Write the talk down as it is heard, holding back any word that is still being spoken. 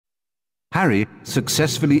Harry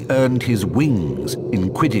successfully earned his wings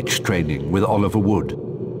in Quidditch training with Oliver Wood.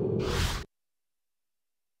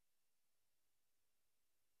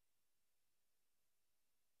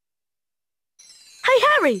 Hey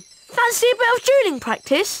Harry, fancy a bit of dueling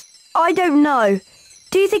practice? I don't know.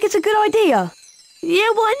 Do you think it's a good idea?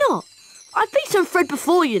 Yeah, why not? I've beaten Fred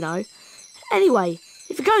before, you know. Anyway,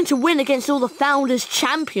 if you're going to win against all the Founders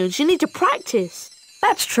champions, you need to practice.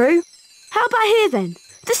 That's true. How about here then?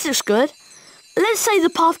 This looks good. Let's say the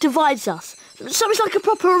path divides us, so it's like a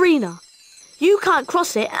proper arena. You can't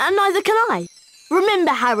cross it, and neither can I.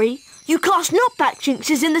 Remember, Harry, you cast knockback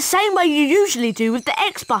jinxes in the same way you usually do with the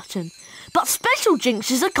X button, but special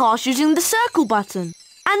jinxes are cast using the circle button.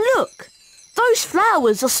 And look, those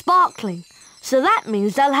flowers are sparkling, so that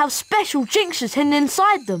means they'll have special jinxes hidden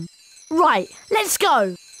inside them. Right, let's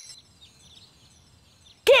go.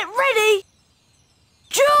 Get ready!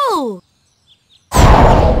 Duel!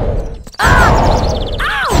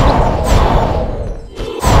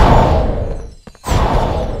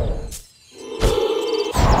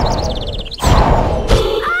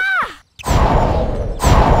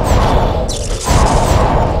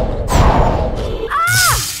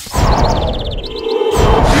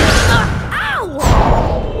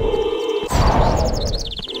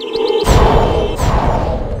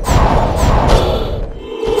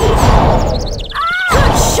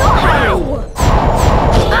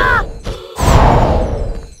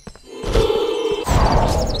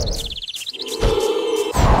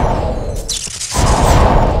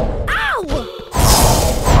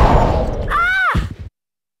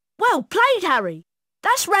 Well played, Harry.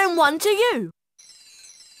 That's round 1 to you.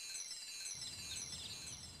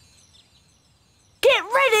 Get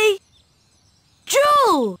ready!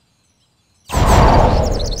 Duel!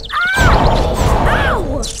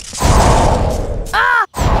 Ow! Ah!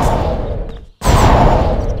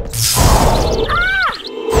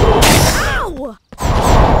 Ow!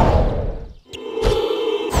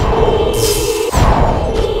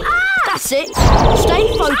 That's it. Stay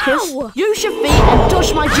focused, ow! Use your feet and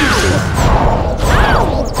dodge my juices.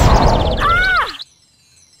 Ow! Ah!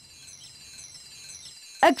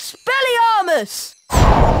 Expelliarmus!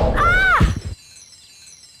 Ah!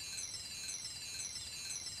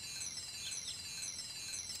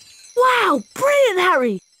 Wow, brilliant,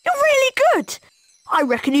 Harry. You're really good. I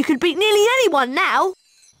reckon you could beat nearly anyone now.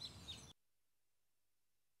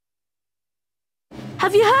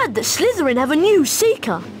 Have you heard that Slytherin have a new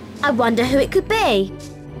Seeker? I wonder who it could be.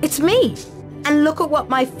 It's me. And look at what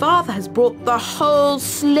my father has brought the whole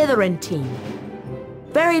Slytherin team.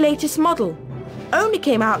 Very latest model. Only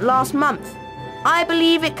came out last month. I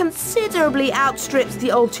believe it considerably outstrips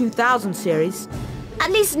the old 2000 series.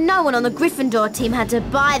 At least no one on the Gryffindor team had to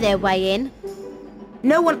buy their way in.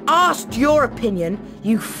 No one asked your opinion,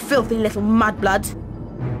 you filthy little mudblood.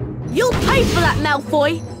 You'll pay for that,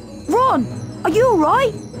 Malfoy. Ron, are you all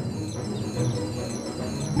right?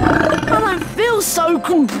 I don't feel so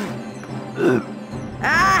good.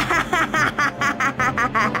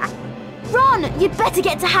 Ron, you'd better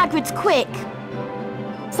get to Hagrid's quick.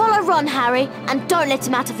 Follow Ron, Harry, and don't let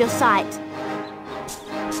him out of your sight.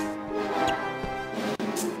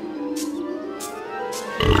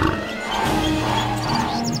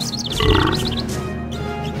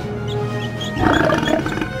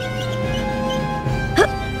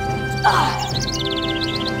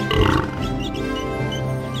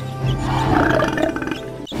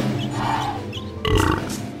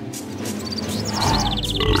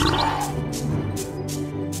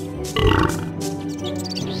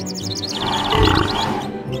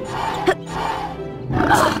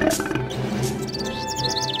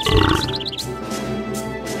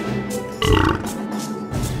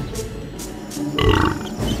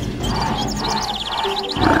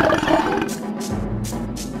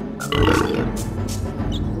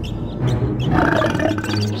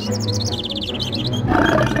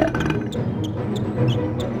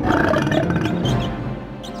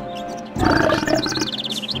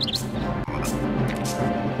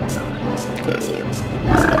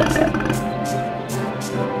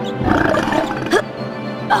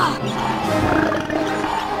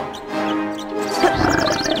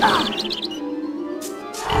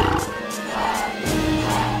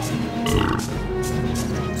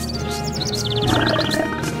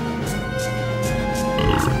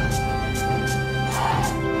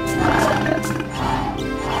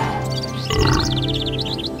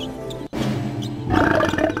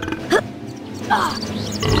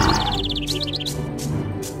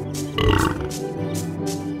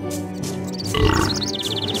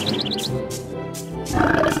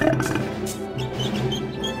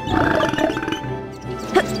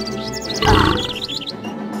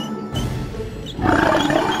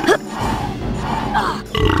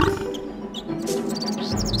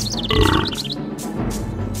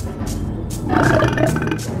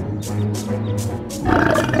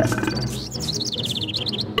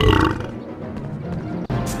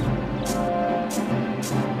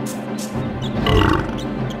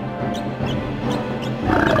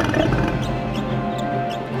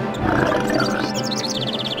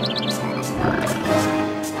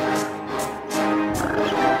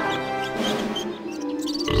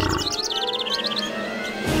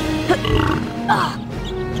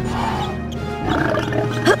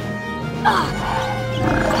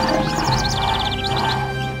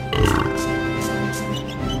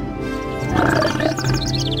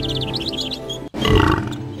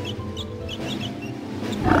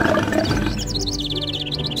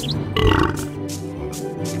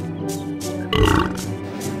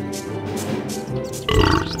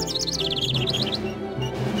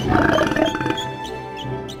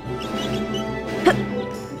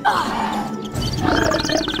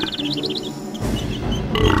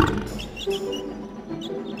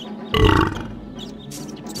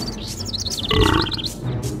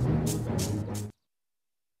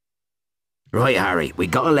 Right, Harry, we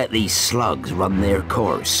gotta let these slugs run their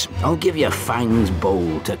course. I'll give you Fang's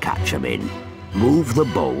bowl to catch 'em in. Move the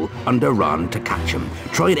bowl under Ron to catch 'em.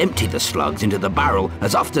 Try and empty the slugs into the barrel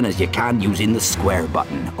as often as you can using the square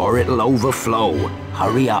button, or it'll overflow.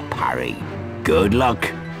 Hurry up, Harry. Good luck.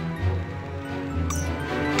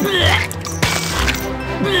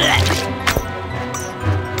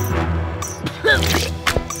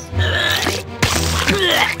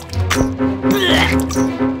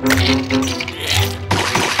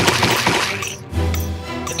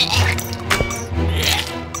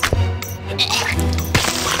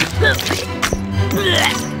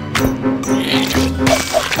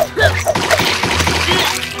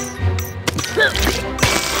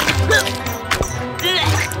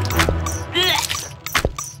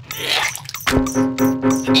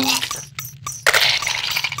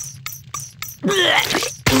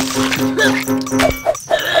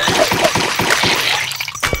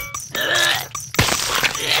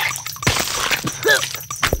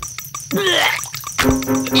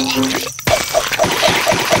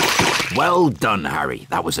 Well done, Harry.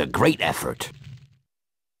 That was a great effort.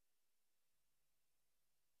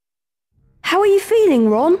 How are you feeling,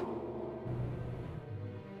 Ron?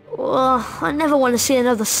 I never want to see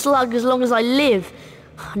another slug as long as I live.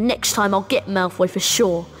 Next time I'll get Malfoy for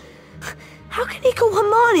sure. How can he call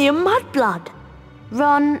Hermione a mudblood?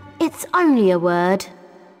 Ron, it's only a word.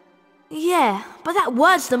 Yeah, but that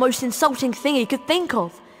word's the most insulting thing he could think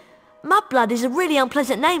of. Mudblood is a really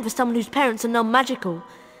unpleasant name for someone whose parents are non-magical.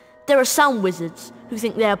 There are some wizards who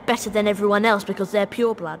think they are better than everyone else because they're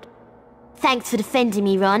pureblood. Thanks for defending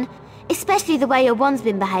me, Ron. Especially the way your wand's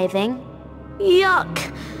been behaving.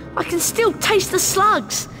 Yuck! I can still taste the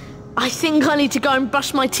slugs. I think I need to go and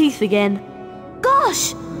brush my teeth again.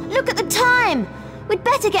 Gosh! Look at the time! We'd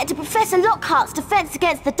better get to Professor Lockhart's Defense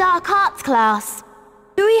Against the Dark Arts class.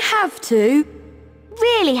 Do we have to?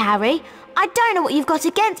 Really, Harry? I don't know what you've got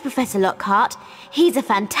against Professor Lockhart. He's a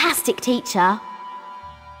fantastic teacher.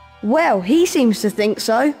 Well, he seems to think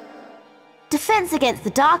so. Defense Against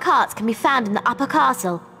the Dark Arts can be found in the upper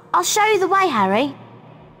castle. I'll show you the way, Harry.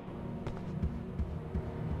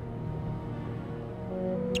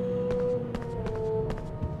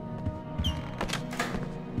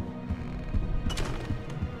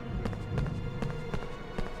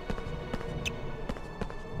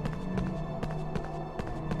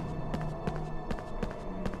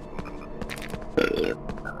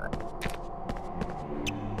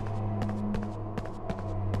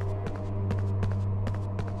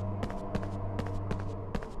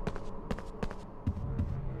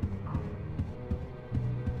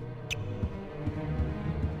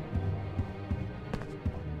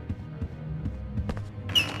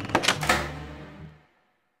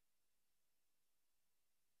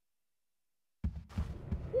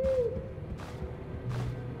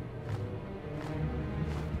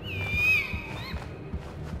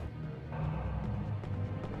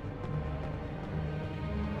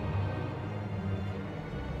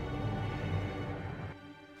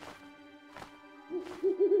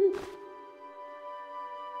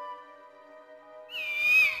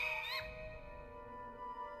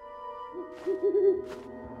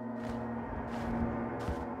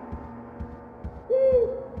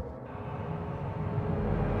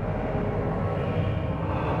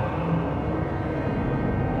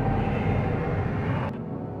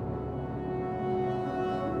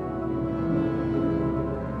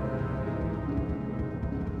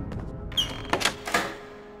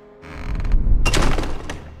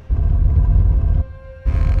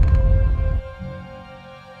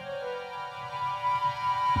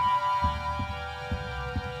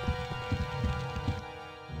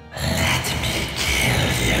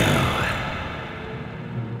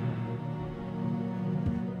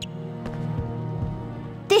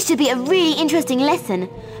 This should be a really interesting lesson.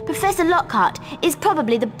 Professor Lockhart is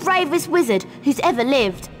probably the bravest wizard who's ever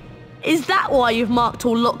lived. Is that why you've marked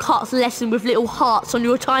all Lockhart's lesson with little hearts on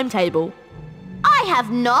your timetable? I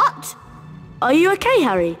have not! Are you okay,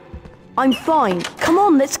 Harry? I'm fine. Come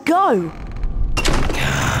on, let's go.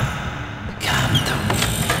 Come to me.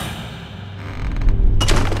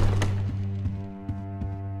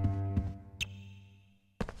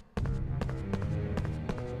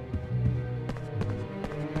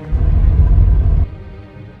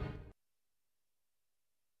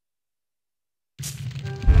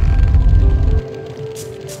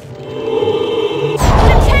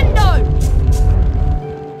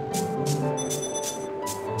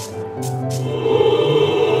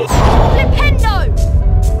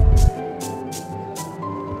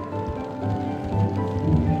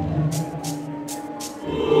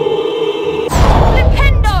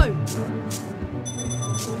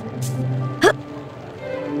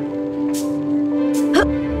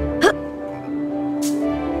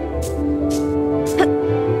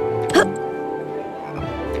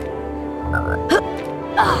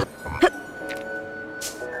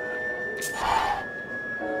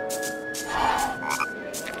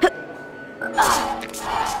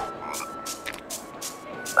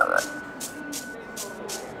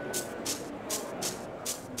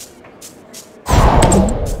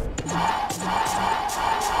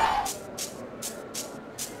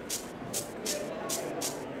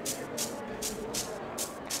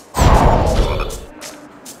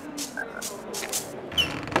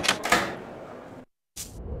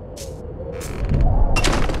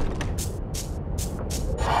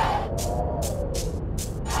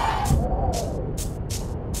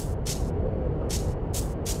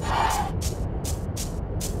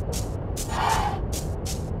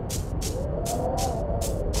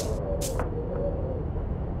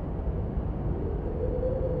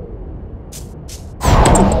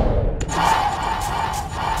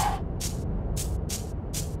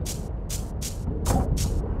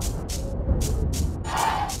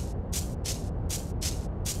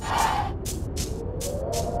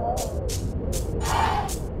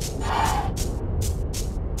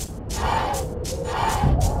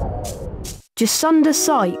 Jacinda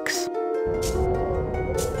Sykes.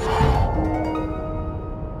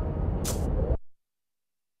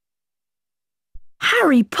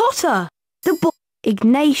 Harry Potter! The book.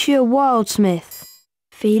 Ignatia Wildsmith.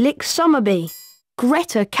 Felix Summerby.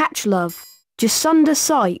 Greta Catchlove. Jacinda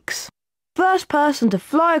Sykes. First person to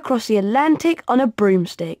fly across the Atlantic on a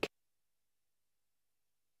broomstick.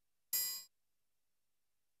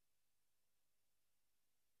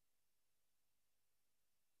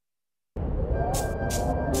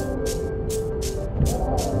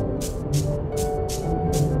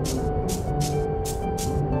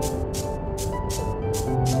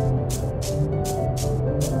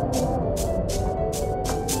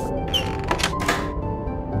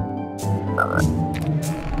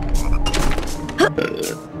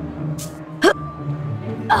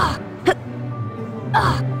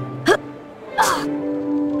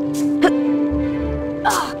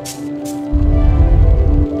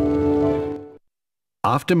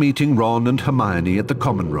 After meeting Ron and Hermione at the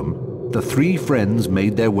common room, the three friends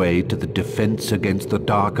made their way to the Defense Against the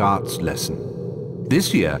Dark Arts lesson.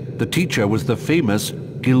 This year, the teacher was the famous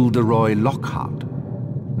Gilderoy Lockhart.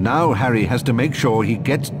 Now Harry has to make sure he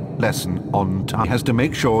gets the lesson on time. He has to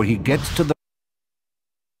make sure he gets to the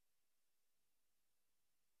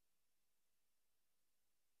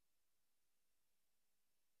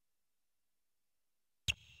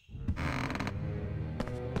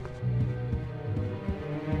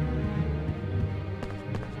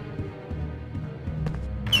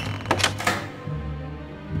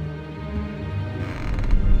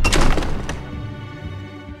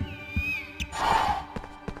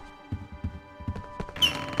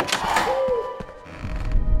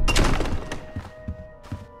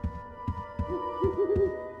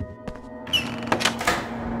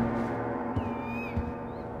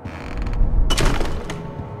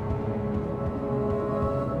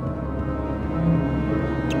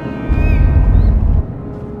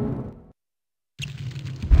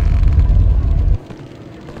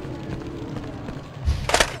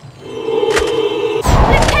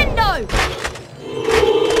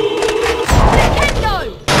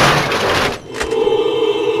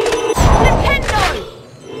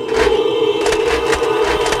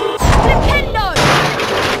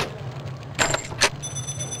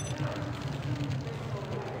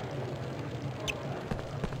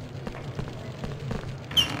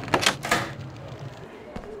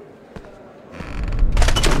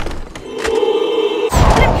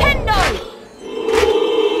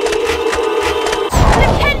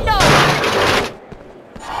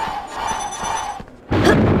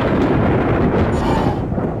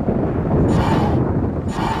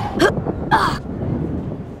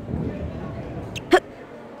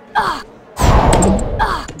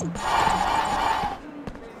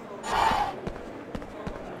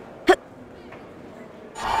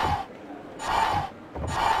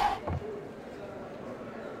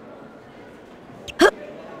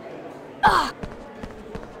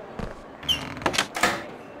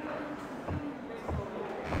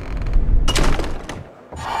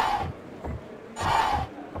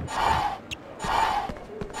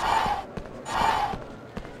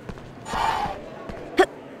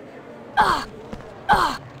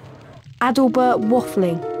Adalbert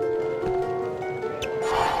waffling.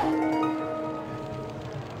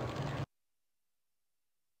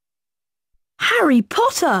 Harry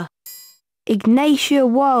Potter! Ignatia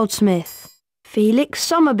Wildsmith. Felix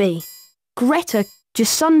Summerby. Greta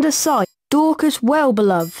Jacinda Sykes. Dorcas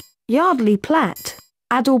Wellbeloved. Yardley Platt.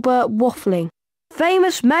 Adalbert waffling.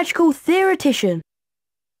 famous magical theoretician.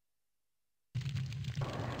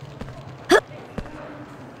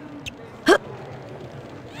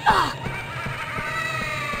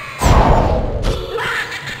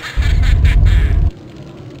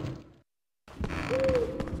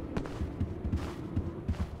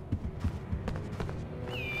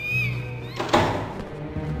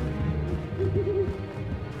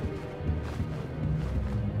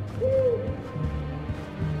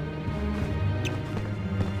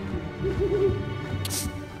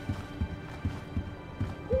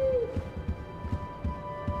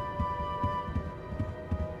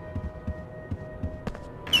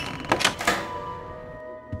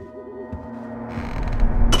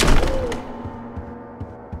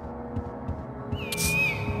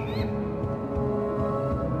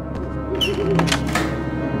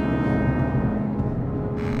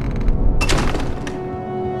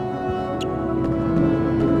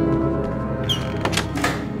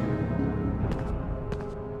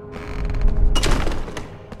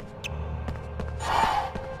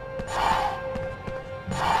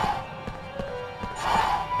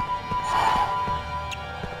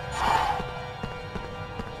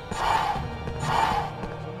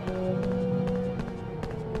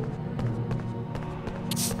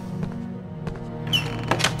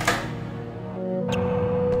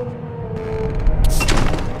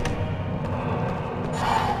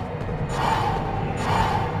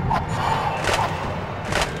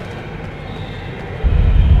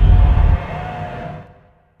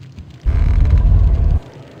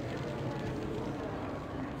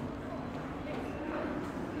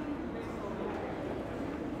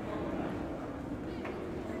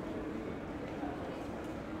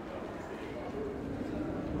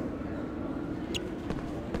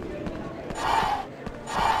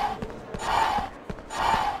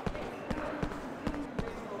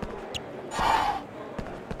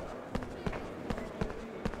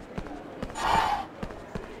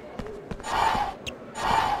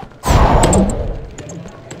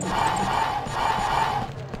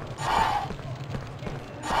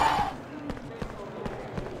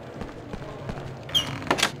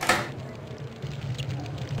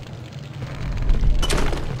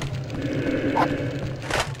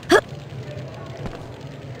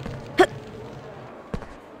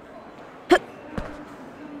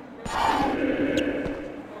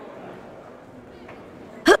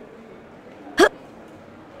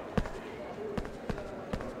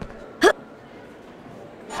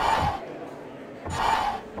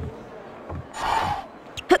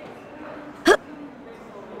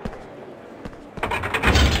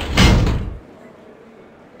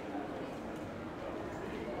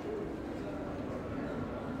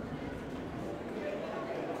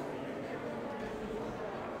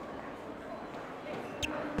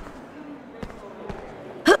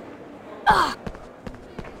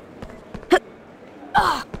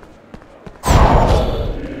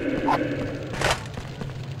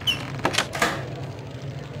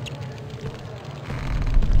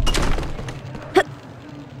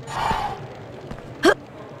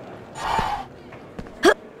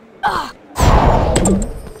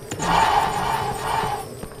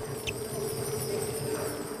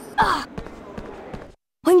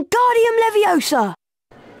 Wingardium Leviosa!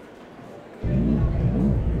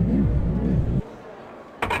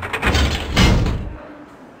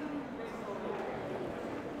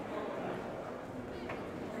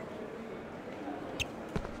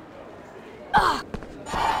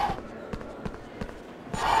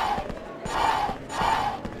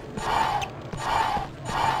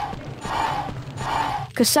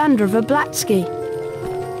 Cassandra Verblatsky.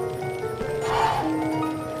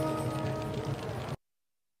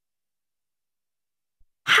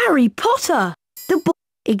 Harry Potter! The book.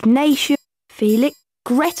 Ignatia, Felix,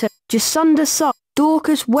 Greta, Jasunda Sy,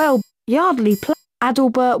 Dorcas Well, Yardley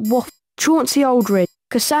Adalbert Waff, Chauncey Aldridge,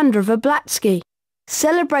 Cassandra Verblatsky.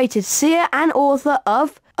 Celebrated seer and author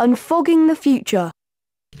of Unfogging the Future.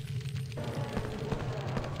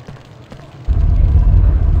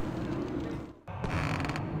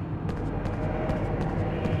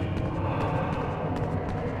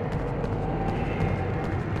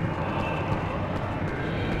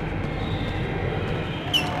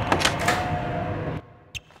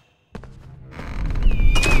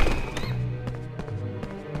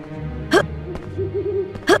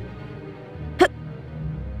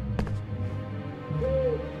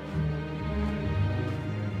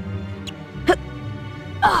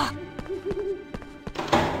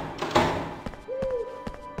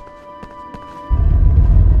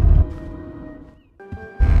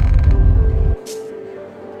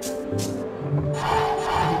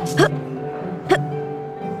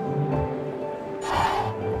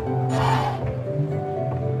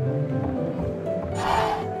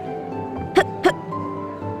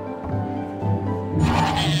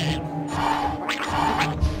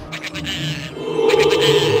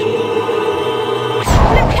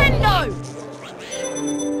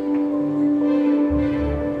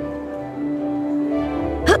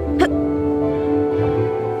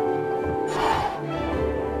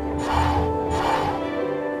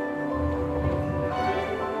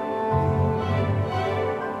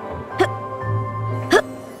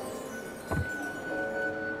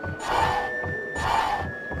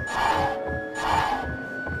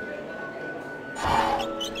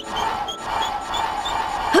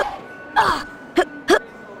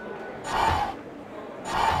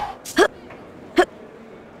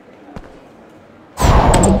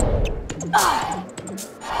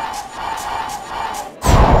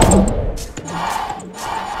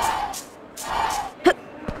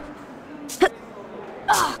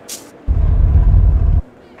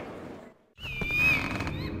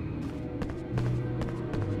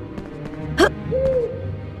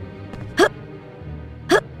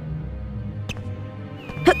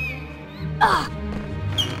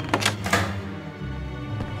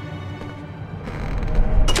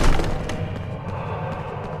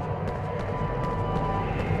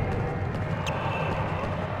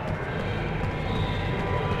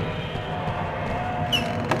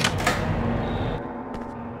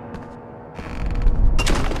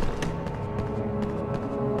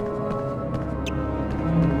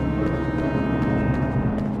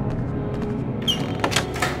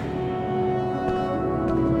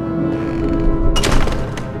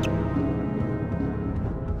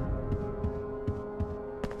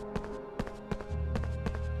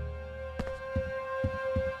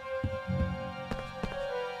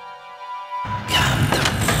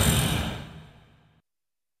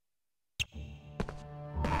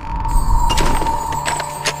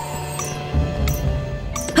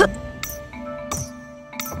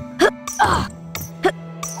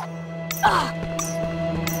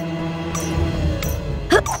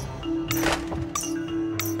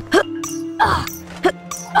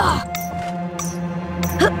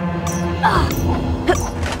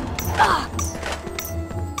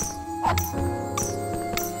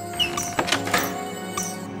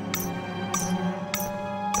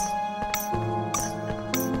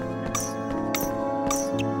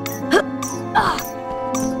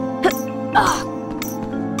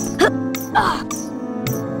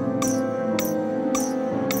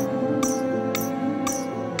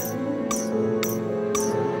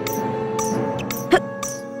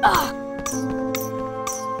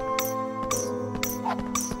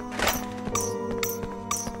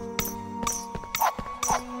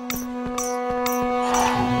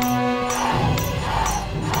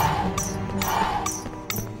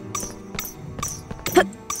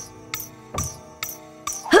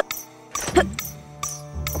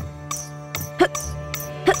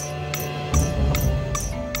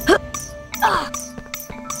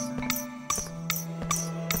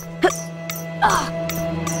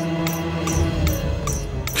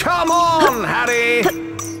 Come on, Harry!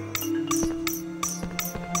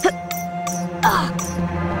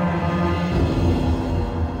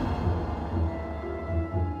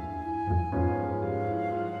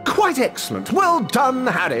 Quite excellent. Well done,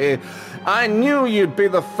 Harry. I knew you'd be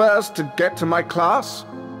the first to get to my class.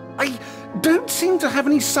 I don't seem to have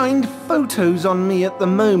any signed photos on me at the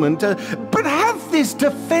moment, but have this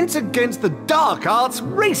Defense Against the Dark Arts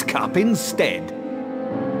Race Cup instead.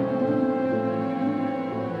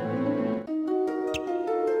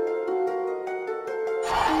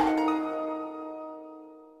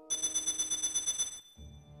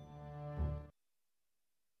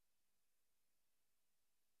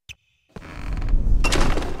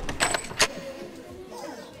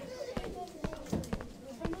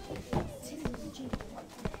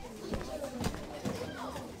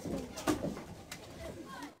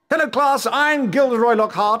 Hello class, I'm Gilderoy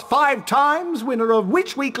Lockhart, 5 times winner of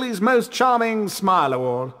Witch Weekly's Most Charming Smile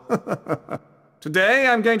Award. Today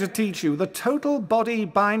I'm going to teach you the total body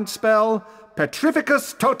bind spell,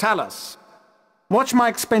 Petrificus Totalis. Watch my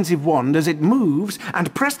expensive wand as it moves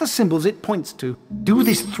and press the symbols it points to. Do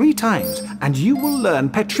this 3 times and you will learn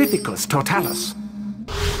Petrificus Totalis.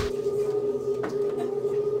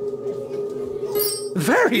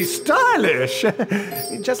 Very stylish,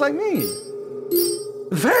 just like me.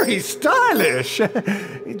 Very stylish!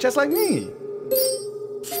 Just like me.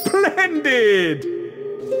 Splendid!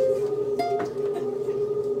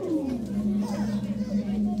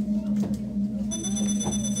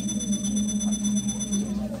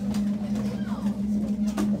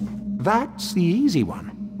 That's the easy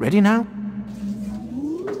one. Ready now?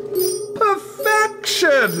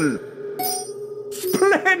 Perfection!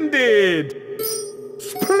 Splendid!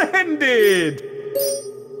 Splendid!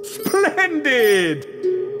 Splendid!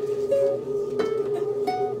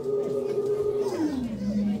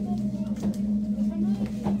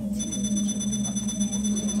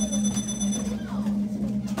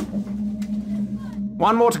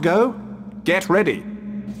 One more to go. Get ready.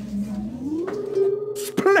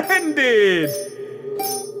 Splendid!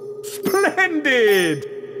 Splendid!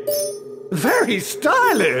 Very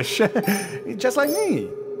stylish! Just like me.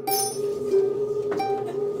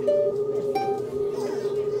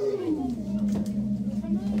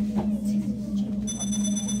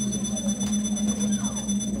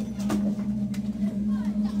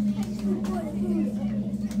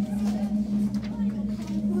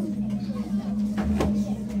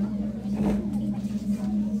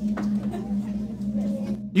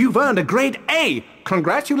 You've earned a grade A!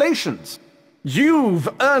 Congratulations! You've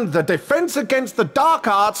earned the Defense Against the Dark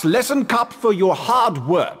Arts Lesson Cup for your hard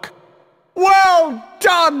work. Well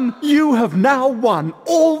done! You have now won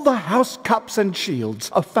all the house cups and shields.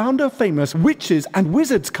 A founder-famous witches and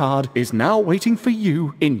wizards card is now waiting for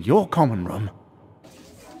you in your common room.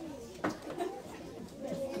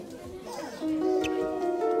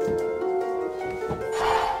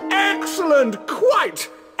 Excellent! Quite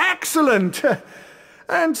excellent!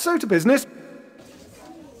 And so to business.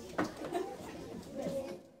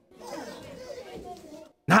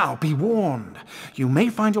 Now be warned, you may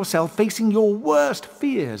find yourself facing your worst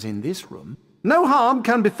fears in this room. No harm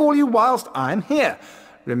can befall you whilst I'm here.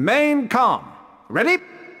 Remain calm. Ready?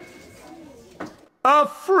 A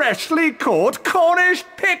freshly caught Cornish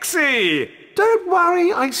pixie! Don't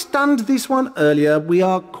worry, I stunned this one earlier. We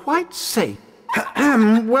are quite safe.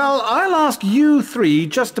 Well, I'll ask you three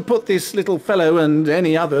just to put this little fellow and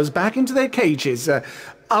any others back into their cages.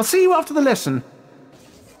 I'll see you after the lesson.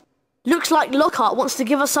 Looks like Lockhart wants to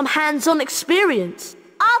give us some hands-on experience.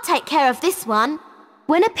 I'll take care of this one.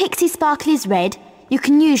 When a pixie sparkle is red, you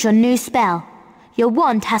can use your new spell. Your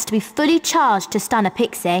wand has to be fully charged to stun a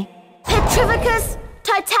pixie. Petrificus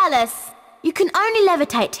Totalis. You can only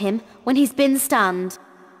levitate him when he's been stunned.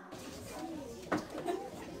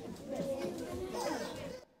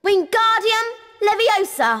 Wingardium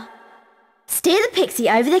Leviosa. Steer the pixie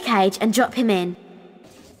over the cage and drop him in.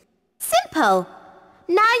 Simple.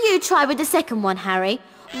 Now you try with the second one, Harry.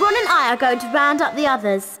 Ron and I are going to round up the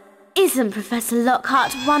others. Isn't Professor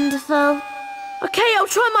Lockhart wonderful? Okay, I'll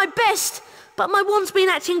try my best, but my wand's been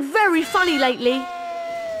acting very funny lately.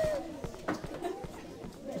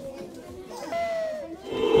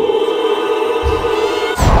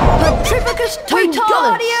 Petrificus Totalis!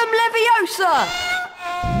 Wingardium Leviosa!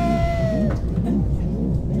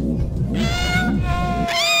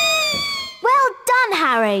 Well done,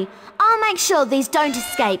 Harry. I'll make sure these don't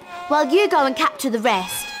escape while you go and capture the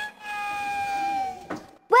rest.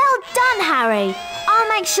 Well done, Harry. I'll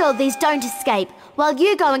make sure these don't escape while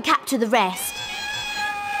you go and capture the rest.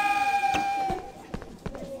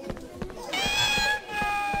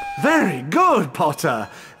 Very good, Potter.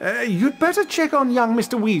 You'd better check on young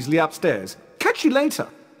Mr. Weasley upstairs. Catch you later.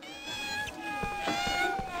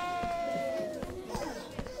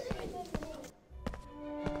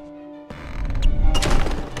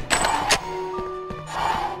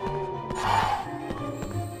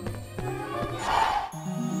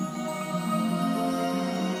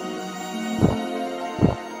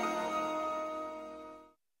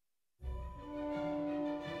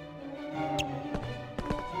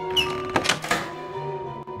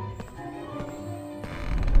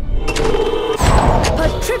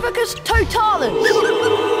 Petrificus Totalis!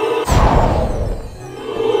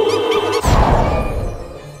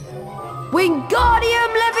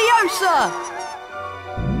 Wingardium Leviosa!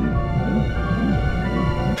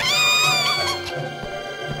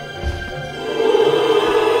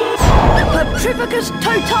 Petrificus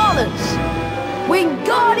Totalis!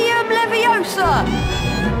 Wingardium Leviosa!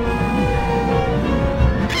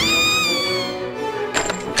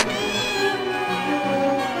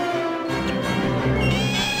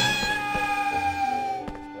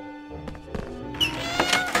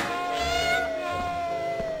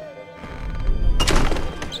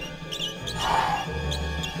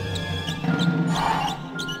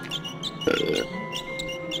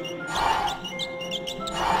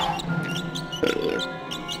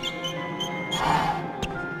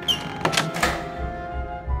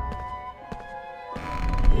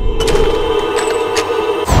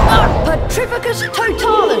 Petrificus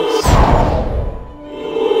Totalis!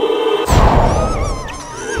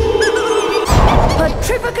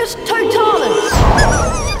 Petrificus Totalis!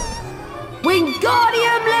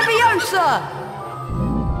 Wingardium Leviosa!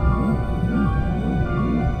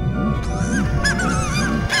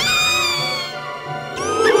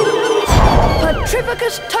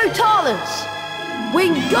 Petrificus Totalis!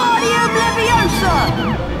 Wingardium Leviosa!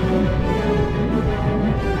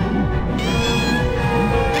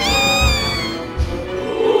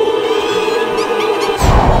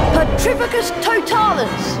 Petrificus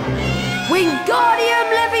Totalis! Wingardium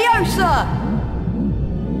Leviosa!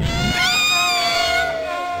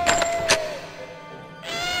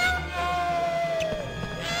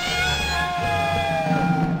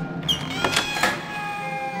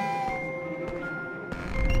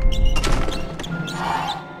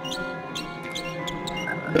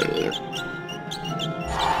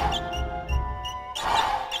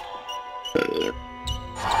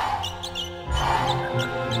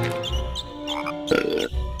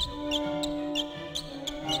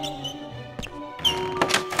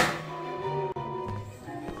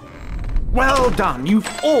 Well done, you've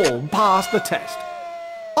all passed the test.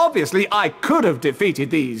 Obviously, I could have defeated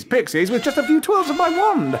these pixies with just a few twirls of my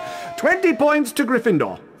wand. 20 points to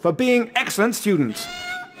Gryffindor for being excellent students.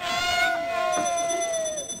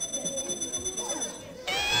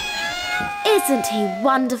 Isn't he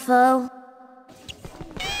wonderful?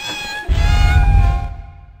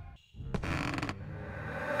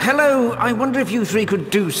 Hello, I wonder if you three could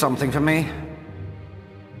do something for me.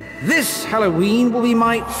 This Halloween will be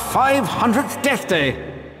my 500th death day.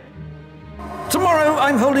 Tomorrow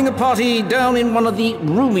I'm holding a party down in one of the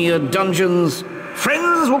roomier dungeons.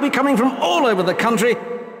 Friends will be coming from all over the country.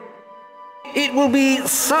 It will be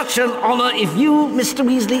such an honour if you, Mr.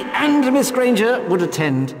 Weasley, and Miss Granger would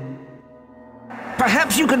attend.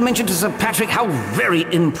 Perhaps you could mention to Sir Patrick how very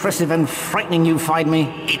impressive and frightening you find me.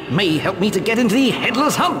 It may help me to get into the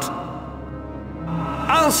Headless Hunt.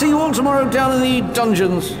 I'll see you all tomorrow down in the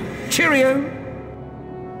dungeons. Cheerio!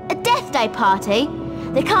 A Death Day party?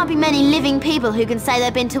 There can't be many living people who can say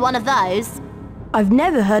they've been to one of those. I've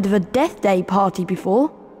never heard of a Death Day party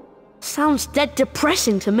before. Sounds dead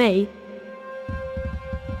depressing to me.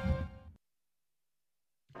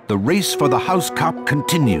 The race for the House Cup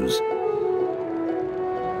continues.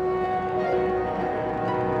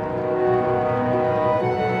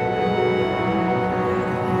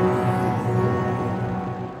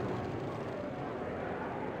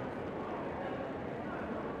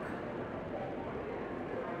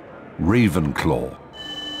 Ravenclaw.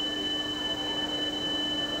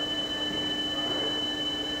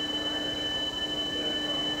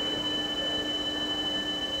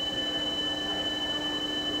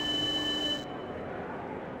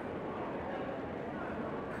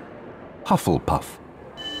 Hufflepuff.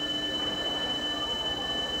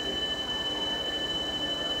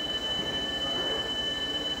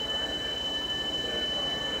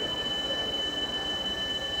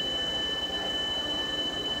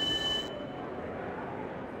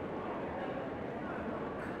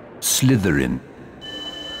 Slytherin.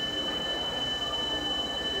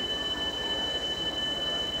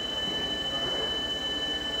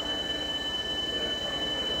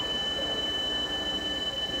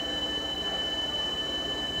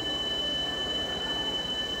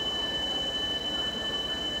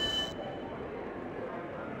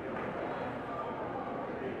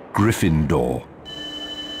 Gryffindor.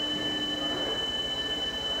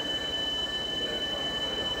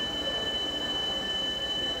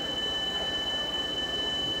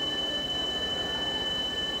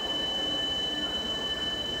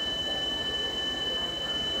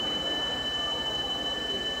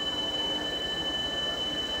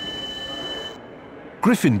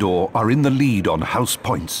 Gryffindor are in the lead on house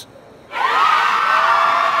points.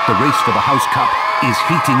 The race for the House Cup is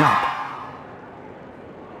heating up.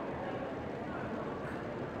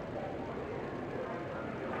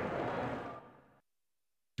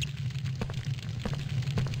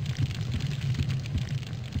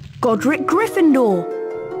 Godric Gryffindor.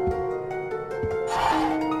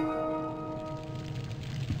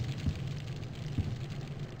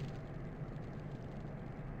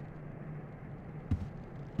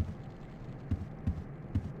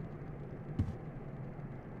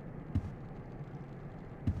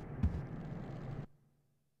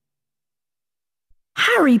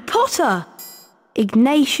 Harry Potter.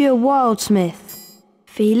 Ignatia Wildsmith.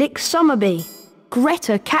 Felix Summerby.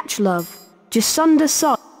 Greta Catchlove. Jacinda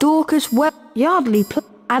Sykes. Dorcas Webb. Yardley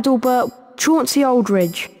Adelbert. Chauncey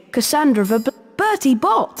Aldridge. Cassandra Bertie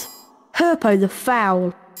Bott. Herpo the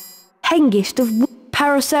Foul. Hengist of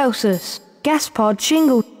Paracelsus. Gaspard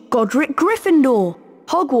Shingle. Godric Gryffindor.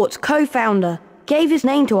 Hogwarts co-founder. Gave his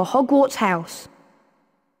name to a Hogwarts house.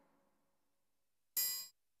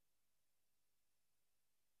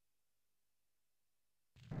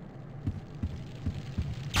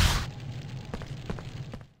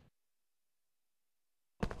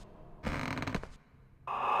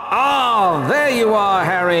 Ah, there you are,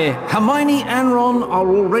 Harry. Hermione and Ron are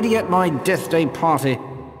already at my Death Day party.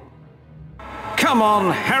 Come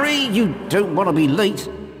on, Harry, you don't want to be late.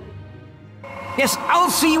 Yes,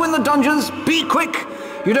 I'll see you in the dungeons. Be quick.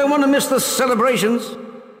 You don't want to miss the celebrations.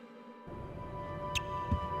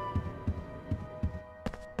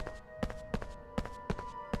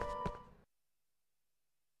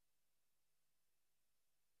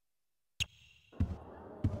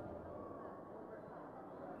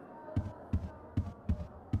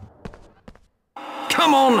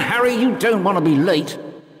 Come on, Harry, you don't want to be late.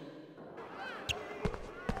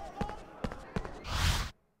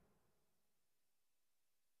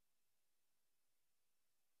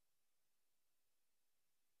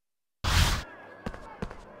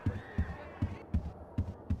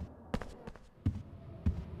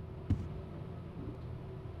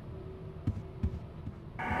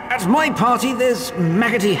 At my party, there's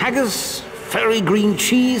maggoty haggis, fairy green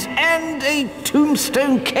cheese, and a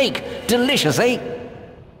tombstone cake. Delicious, eh?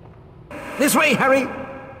 This way, Harry.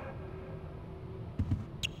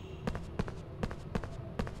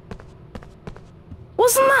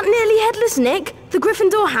 Wasn't that nearly Headless Nick, the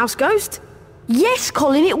Gryffindor house ghost? Yes,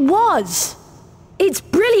 Colin, it was. It's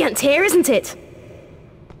brilliant here, isn't it?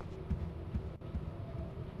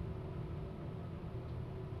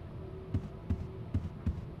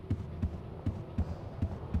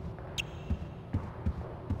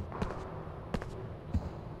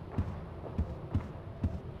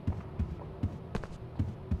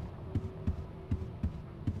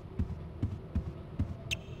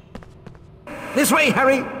 This way,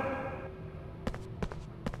 Harry.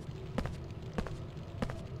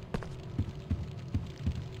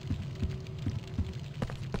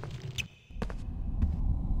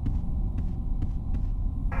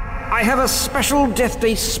 I have a special Death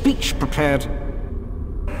Day speech prepared.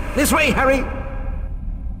 This way, Harry.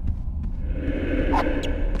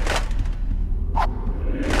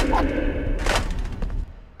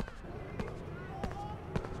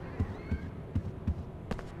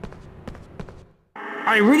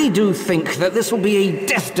 I really do think that this will be a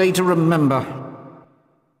death day to remember.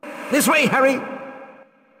 This way, Harry!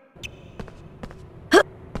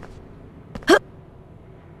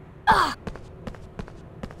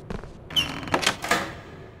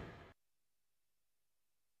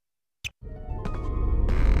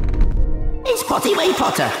 It's Potty Wee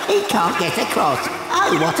Potter. He can't get across.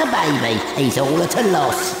 Oh, what a baby. He's all at a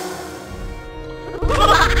loss.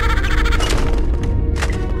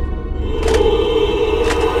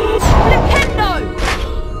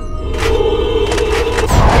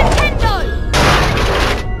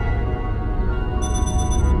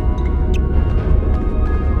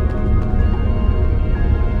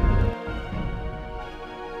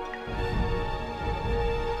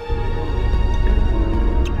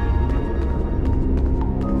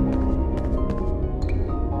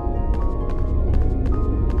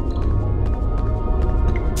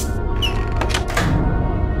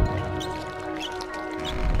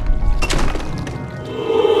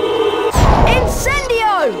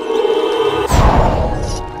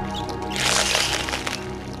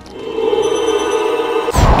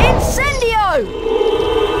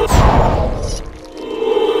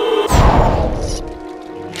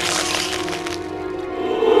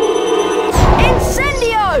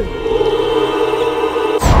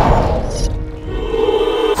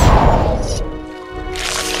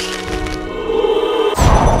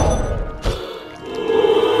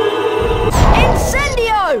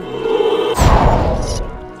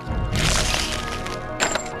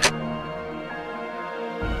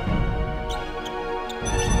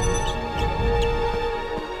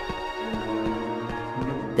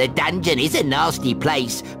 The dungeon is a nasty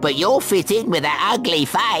place, but you'll fit in with that ugly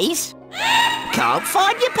face. Can't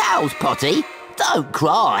find your pals, Potty? Don't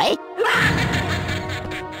cry.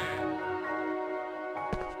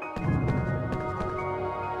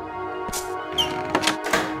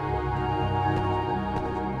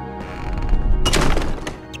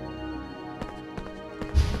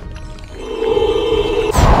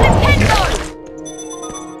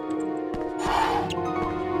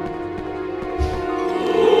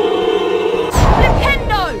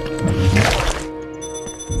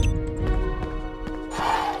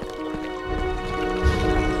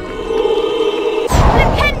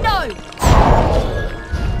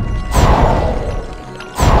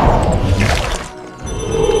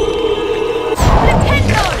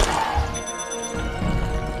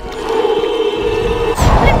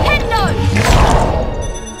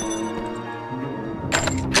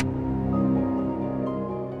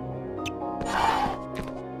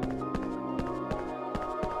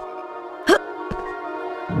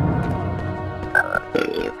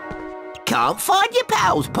 Can't find your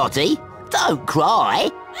pals, Potty? Don't cry.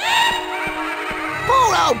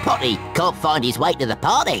 Poor old Potty can't find his way to the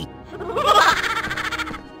party.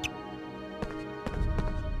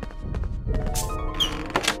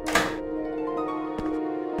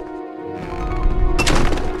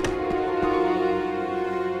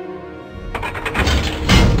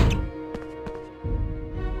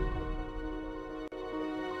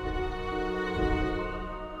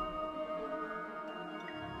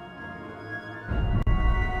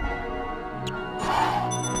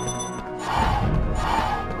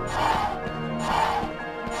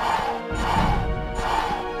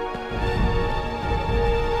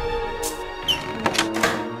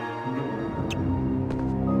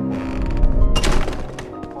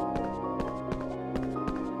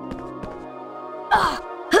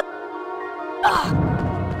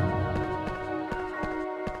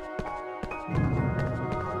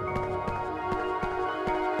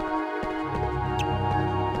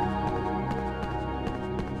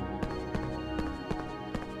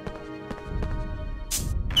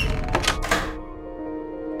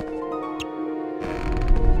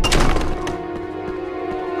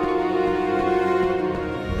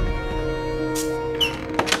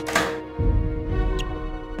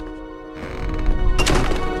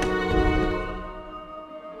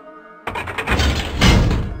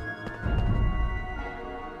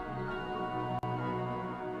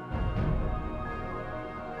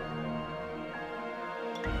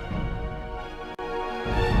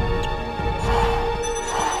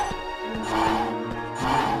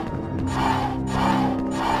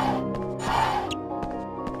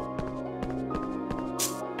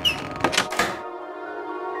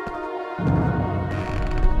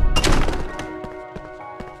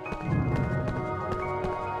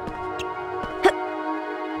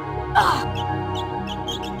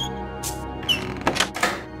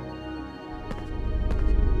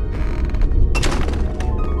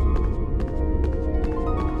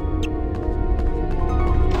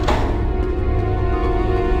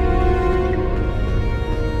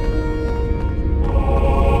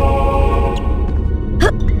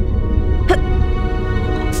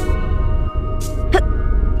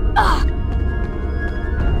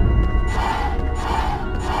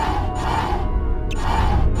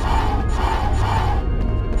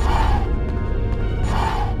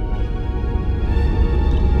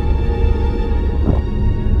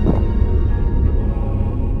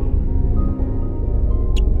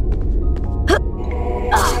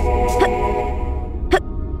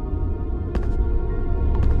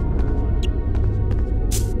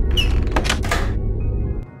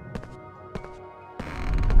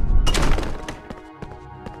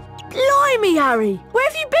 me, Harry! Where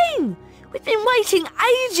have you been? We've been waiting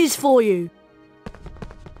ages for you.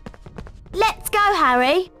 Let's go,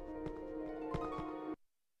 Harry.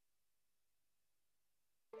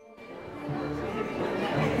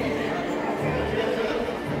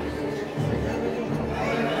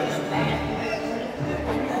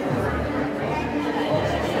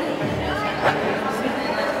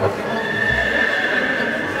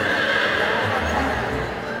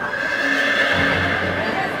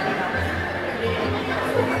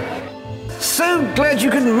 So glad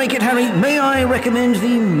you could make it, Harry. May I recommend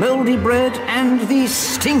the mouldy bread and the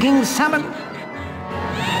stinking salmon?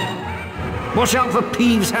 Watch out for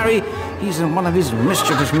Peeves, Harry. He's in one of his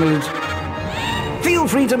mischievous moods. Feel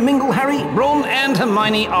free to mingle, Harry. Ron and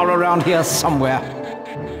Hermione are around here somewhere.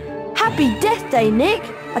 Happy Death Day, Nick.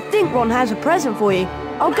 I think Ron has a present for you.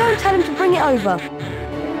 I'll go and tell him to bring it over.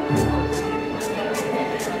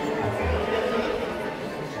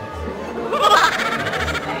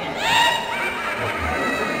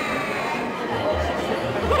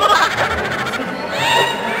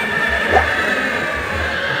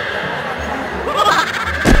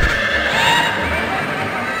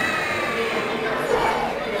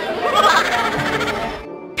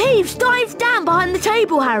 Peeves, dive down behind the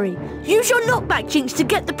table, Harry. Use your knockback jinx to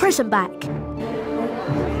get the present back.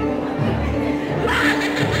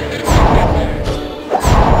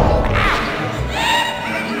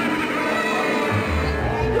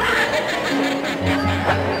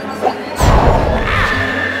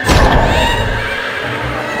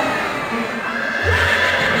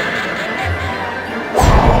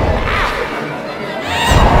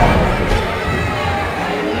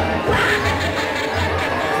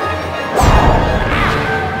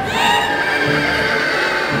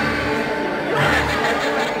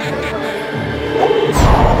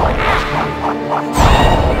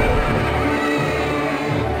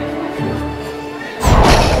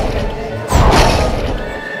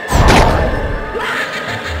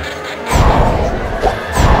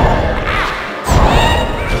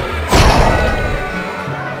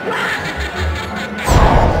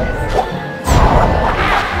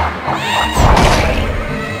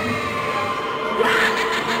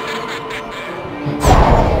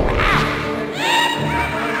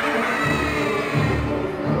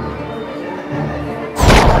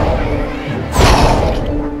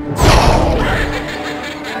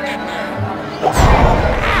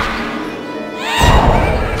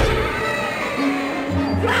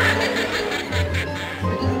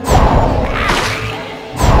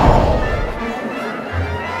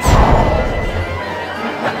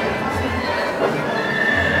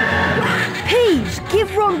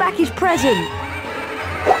 Give Ron back his present.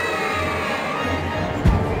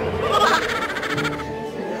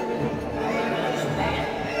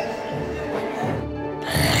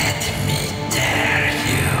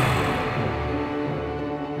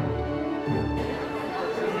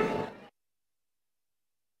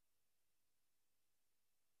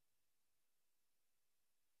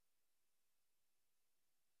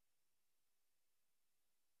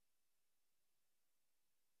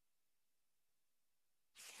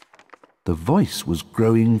 The voice was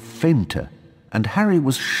growing fainter, and Harry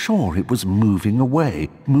was sure it was moving away,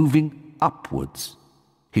 moving upwards.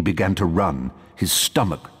 He began to run, his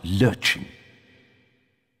stomach lurching.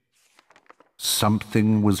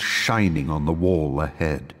 Something was shining on the wall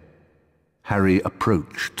ahead. Harry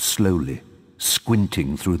approached slowly,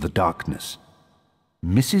 squinting through the darkness.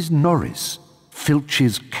 Mrs. Norris,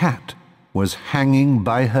 Filch's cat, was hanging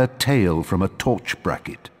by her tail from a torch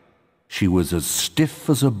bracket. She was as stiff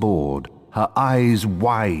as a board, her eyes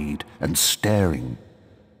wide and staring.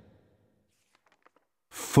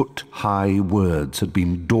 Foot-high words had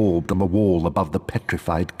been daubed on the wall above the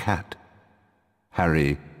petrified cat.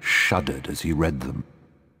 Harry shuddered as he read them.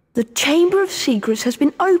 The Chamber of Secrets has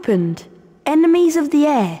been opened. Enemies of the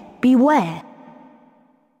air, beware.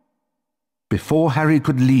 Before Harry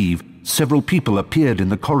could leave, several people appeared in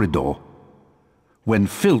the corridor. When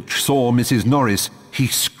Filch saw Mrs. Norris, he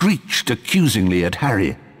screeched accusingly at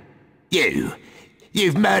Harry.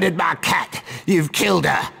 You've murdered my cat! You've killed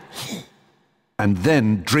her! And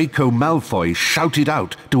then Draco Malfoy shouted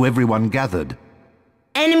out to everyone gathered.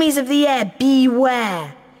 Enemies of the air,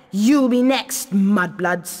 beware! You'll be next,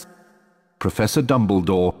 mudbloods. Professor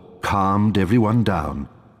Dumbledore calmed everyone down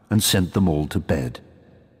and sent them all to bed.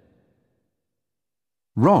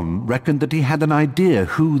 Ron reckoned that he had an idea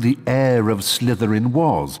who the heir of Slytherin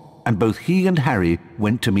was, and both he and Harry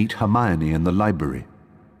went to meet Hermione in the library.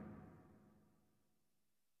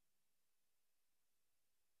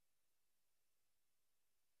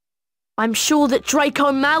 I'm sure that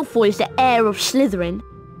Draco Malfoy is the heir of Slytherin.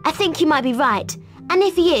 I think you might be right. And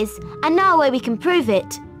if he is, I know a way we can prove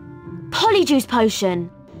it. Polyjuice potion.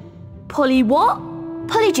 Polly what?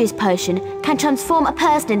 Polyjuice potion can transform a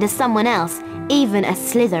person into someone else, even a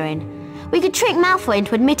Slytherin. We could trick Malfoy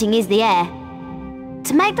into admitting he's the heir.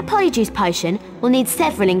 To make the Polyjuice potion, we'll need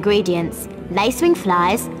several ingredients. Lacewing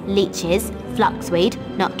flies, leeches, fluxweed,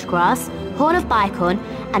 noctigrass, horn of bicorn,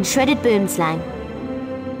 and shredded boomslang.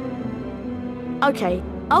 Okay,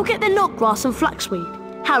 I'll get the knotgrass and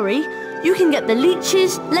flaxweed. Harry, you can get the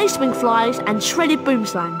leeches, lacewing flies, and shredded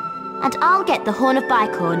boomslang. And I'll get the horn of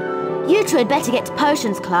bicorn. You two had better get to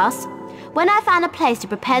potions class. When I find a place to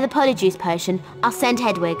prepare the Polyjuice potion, I'll send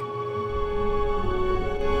Hedwig.